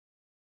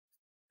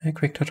A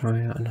quick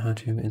tutorial on how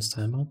to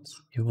install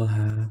mods. You will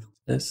have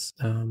this,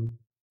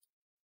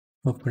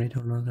 hopefully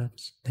download that.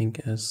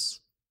 Link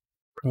is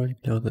probably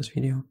below this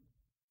video.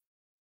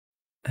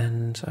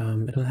 And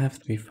it'll have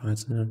 3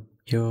 files in it.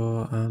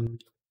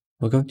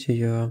 We'll go to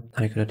your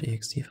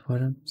Haiku.exe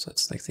folder, so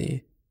it's like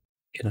the,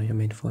 your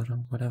main folder,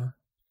 whatever.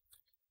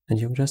 And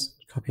you'll just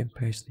copy and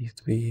paste these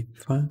 3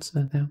 files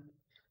in there.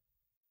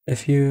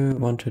 If you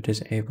want to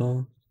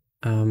disable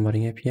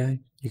modding API,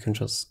 you can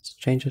just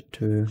change it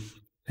to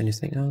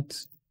anything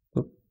else.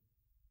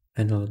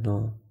 And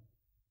it'll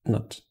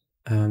not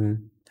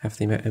have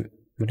the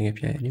modding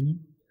API anymore.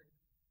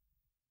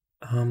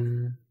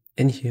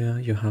 In here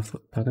you have the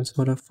plugins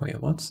folder for your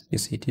mods. You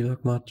see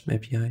Debug mod,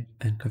 API,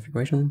 and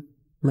configuration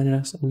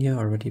managers in here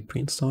already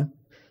pre-installed.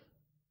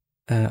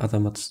 Other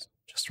mods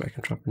just drag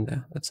and drop in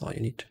there. That's all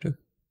you need to do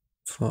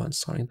for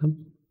installing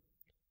them.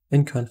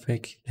 In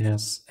config,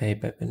 there's a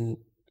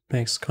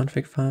Max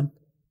config file,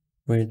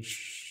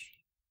 which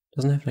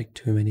doesn't have like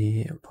too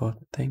many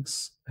important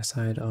things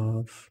aside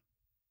of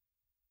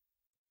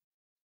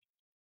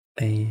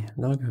a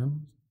logo.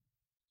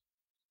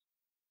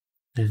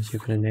 And you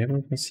can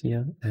enable this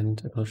here,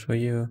 and it will show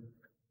you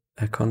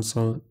a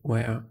console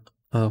where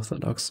all of the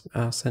logs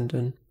are sent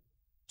in.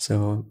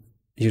 So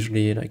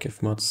usually, like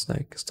if mods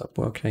like stop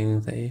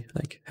working, they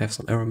like have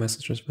some error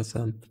messages with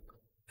them,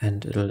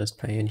 and it'll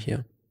display in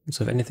here.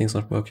 So if anything's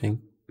not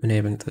working,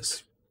 enabling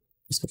this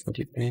is the what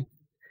you need.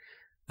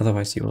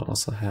 Otherwise, you will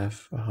also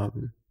have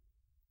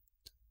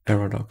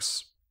error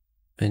logs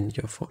in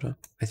your folder.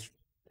 I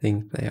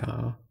think they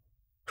are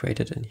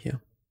created in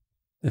here,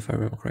 if I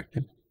remember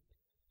correctly.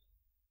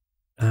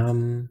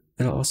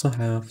 It'll also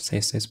have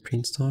Savestates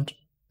pre-installed.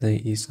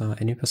 These are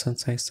any %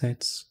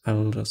 Savestates. I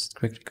will just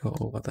quickly go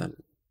over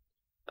them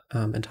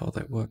and how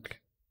they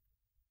work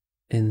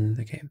in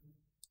the game.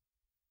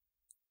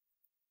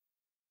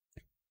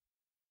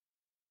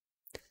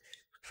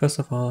 First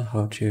of all,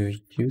 how to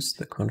use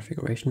the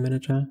configuration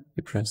manager.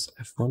 You press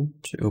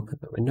F1 to open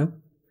the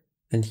window,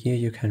 and here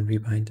you can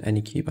rebind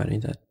any key binding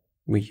that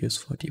we use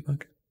for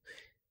debug.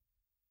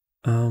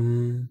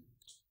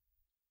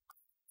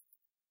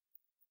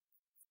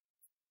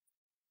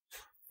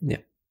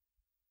 Yeah.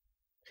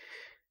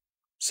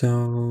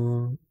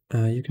 So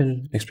you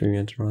can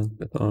experiment around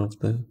with all of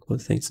the cool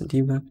things in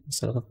debug,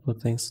 instead of cool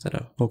things that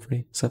are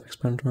hopefully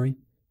self-explanatory.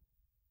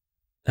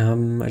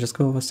 I just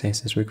go over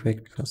Savestates real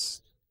quick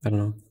because I don't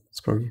know,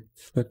 it's probably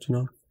good to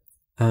know.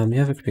 You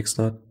have a quick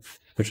slot,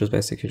 which is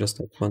basically just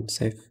like one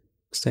save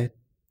state,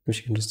 which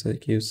you can just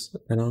like use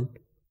alone.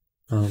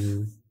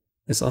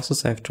 It's also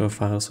saved to a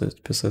file, so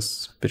it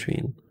persists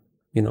between,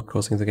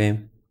 closing the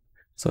game.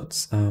 So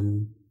it's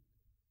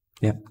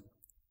yeah,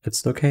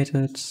 it's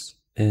located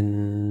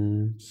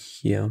in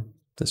here.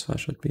 This file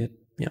should be it.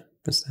 Yeah,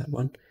 it's that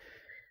one.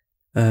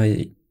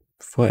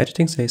 For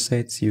editing save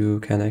states, you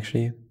can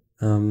actually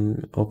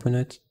open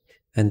it,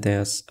 and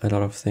there's a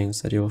lot of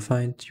things that you will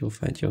find. You'll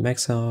find your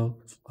max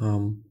health,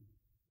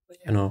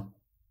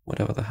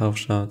 whatever the health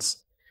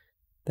charts.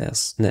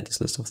 There's an endless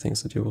list of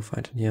things that you will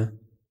find in here.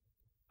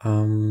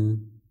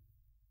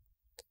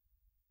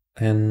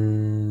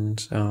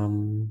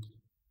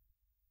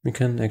 You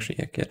can actually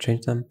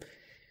change them.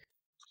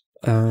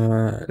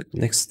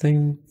 Next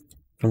thing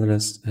from the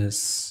list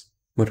is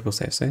multiple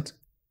save states.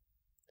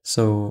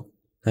 So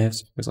I have,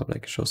 for example,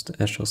 like a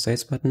show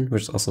states button,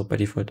 which is also by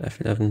default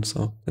F11,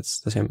 so that's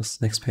the same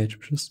as next page,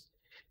 which is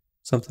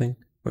something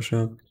for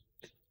sure.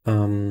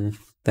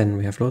 Then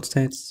we have load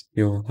states.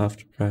 You'll have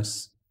to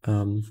press,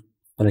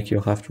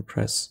 you'll have to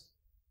press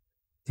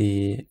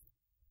the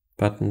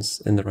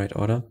buttons in the right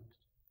order.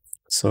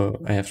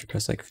 So I have to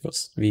press like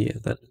first V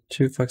and then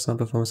 2, for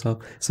example, for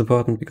myself. It's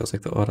important because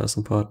like the order is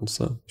important,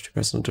 so if you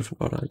press in a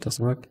different order, it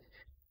doesn't work.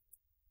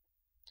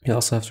 You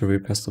also have to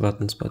repress the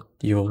buttons, but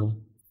you'll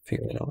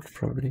figure it out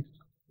probably.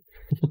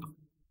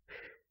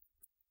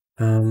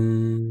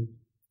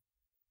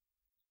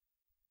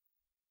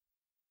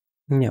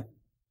 Yeah,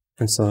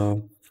 and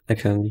so I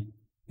can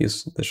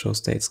use the show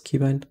states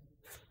keybind,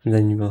 and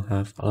then you will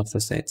have all of the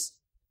states.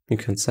 You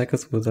can cycle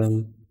through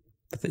them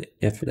with the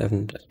F11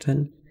 and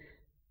F10.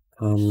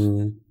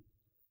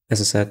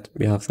 As I said,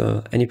 we have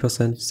the any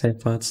 %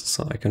 save files,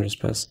 so I can just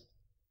press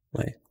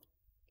my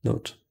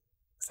load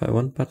file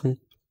 1 button,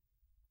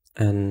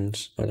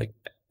 and or like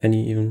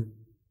any even.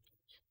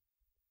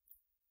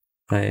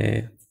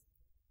 I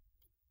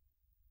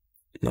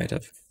might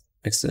have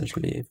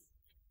accidentally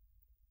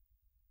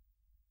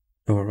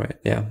overwrite.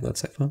 Yeah,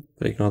 that's save file,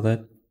 but ignore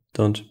that.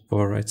 Don't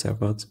overwrite save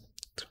files.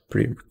 It's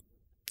pretty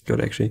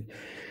good actually.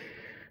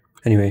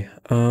 Anyway,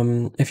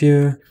 I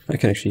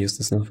can actually use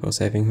this now for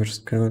saving, which is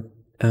kind of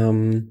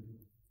good.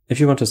 If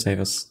you want to save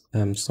a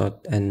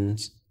slot and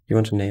you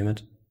want to name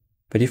it,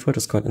 by default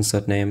it's called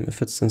insert name.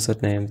 If it's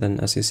insert name, then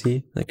as you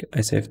see, like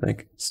I saved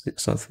like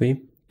slot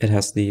 3. It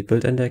has the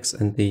build index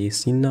and the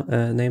scene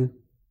name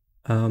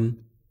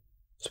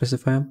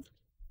specifier.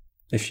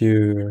 If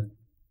you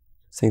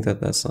think that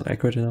that's not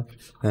accurate enough,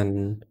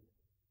 then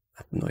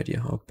I have no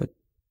idea how, but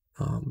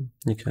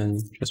you can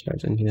just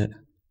write in here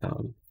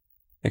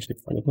actually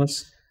find it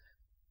was.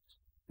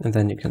 And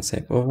then you can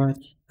save over,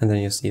 and then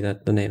you see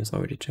that the name is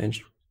already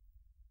changed.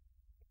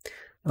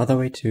 Other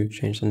way to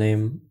change the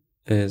name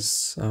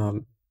is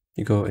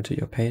you go into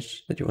your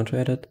page that you want to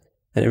edit,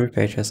 and every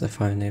page has a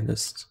file name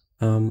list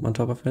on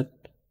top of it.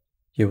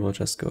 You will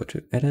just go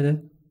to edit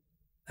it,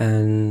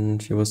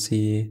 and you will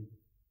see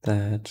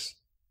that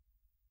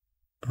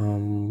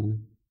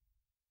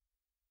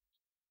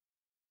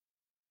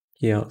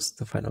here's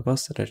the final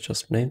boss that I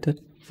just named it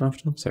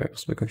after. Sorry, I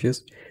was a bit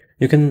confused.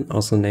 You can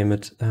also name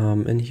it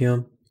in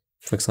here,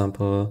 for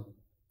example,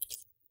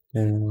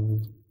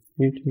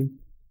 YouTube,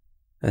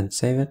 and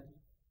save it.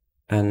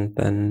 And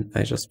then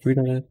I just read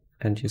on it,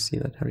 and you see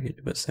that how you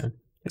do this there.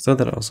 So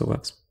that also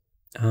works.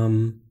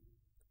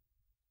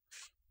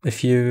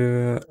 If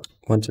you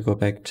want to go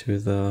back to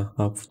the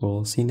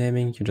helpful C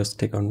naming, you just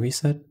click on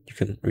reset. You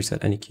can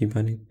reset any key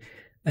binding.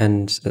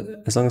 And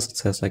as long as it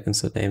says like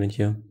insert name in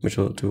here, which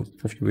will do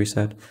if you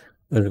reset,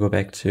 it'll go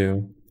back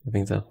to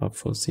having the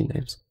helpful C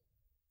names.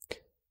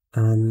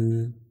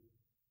 I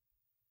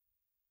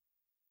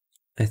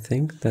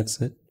think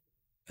that's it.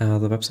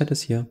 The website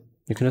is here.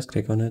 You can just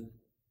click on it,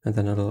 and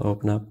then it'll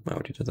open up. I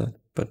already did that,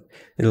 but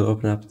it'll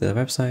open up the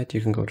website.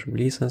 You can go to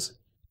releases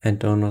and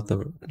download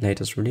the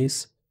latest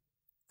release.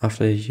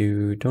 After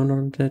you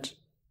download it,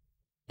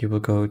 you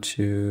will go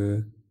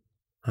to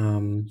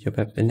your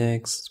web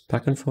index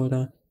plugin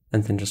folder,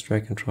 and then just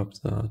drag and drop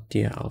the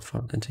DLL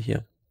file into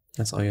here.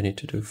 That's all you need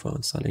to do for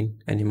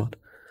installing any mod,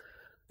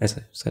 as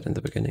I said in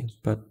the beginning.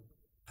 But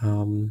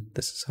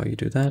this is how you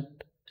do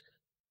that.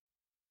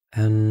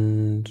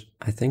 And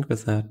I think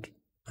with that,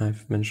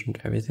 I've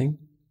mentioned everything.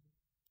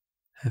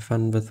 Have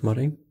fun with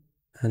modding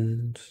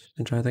and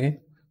enjoy the game.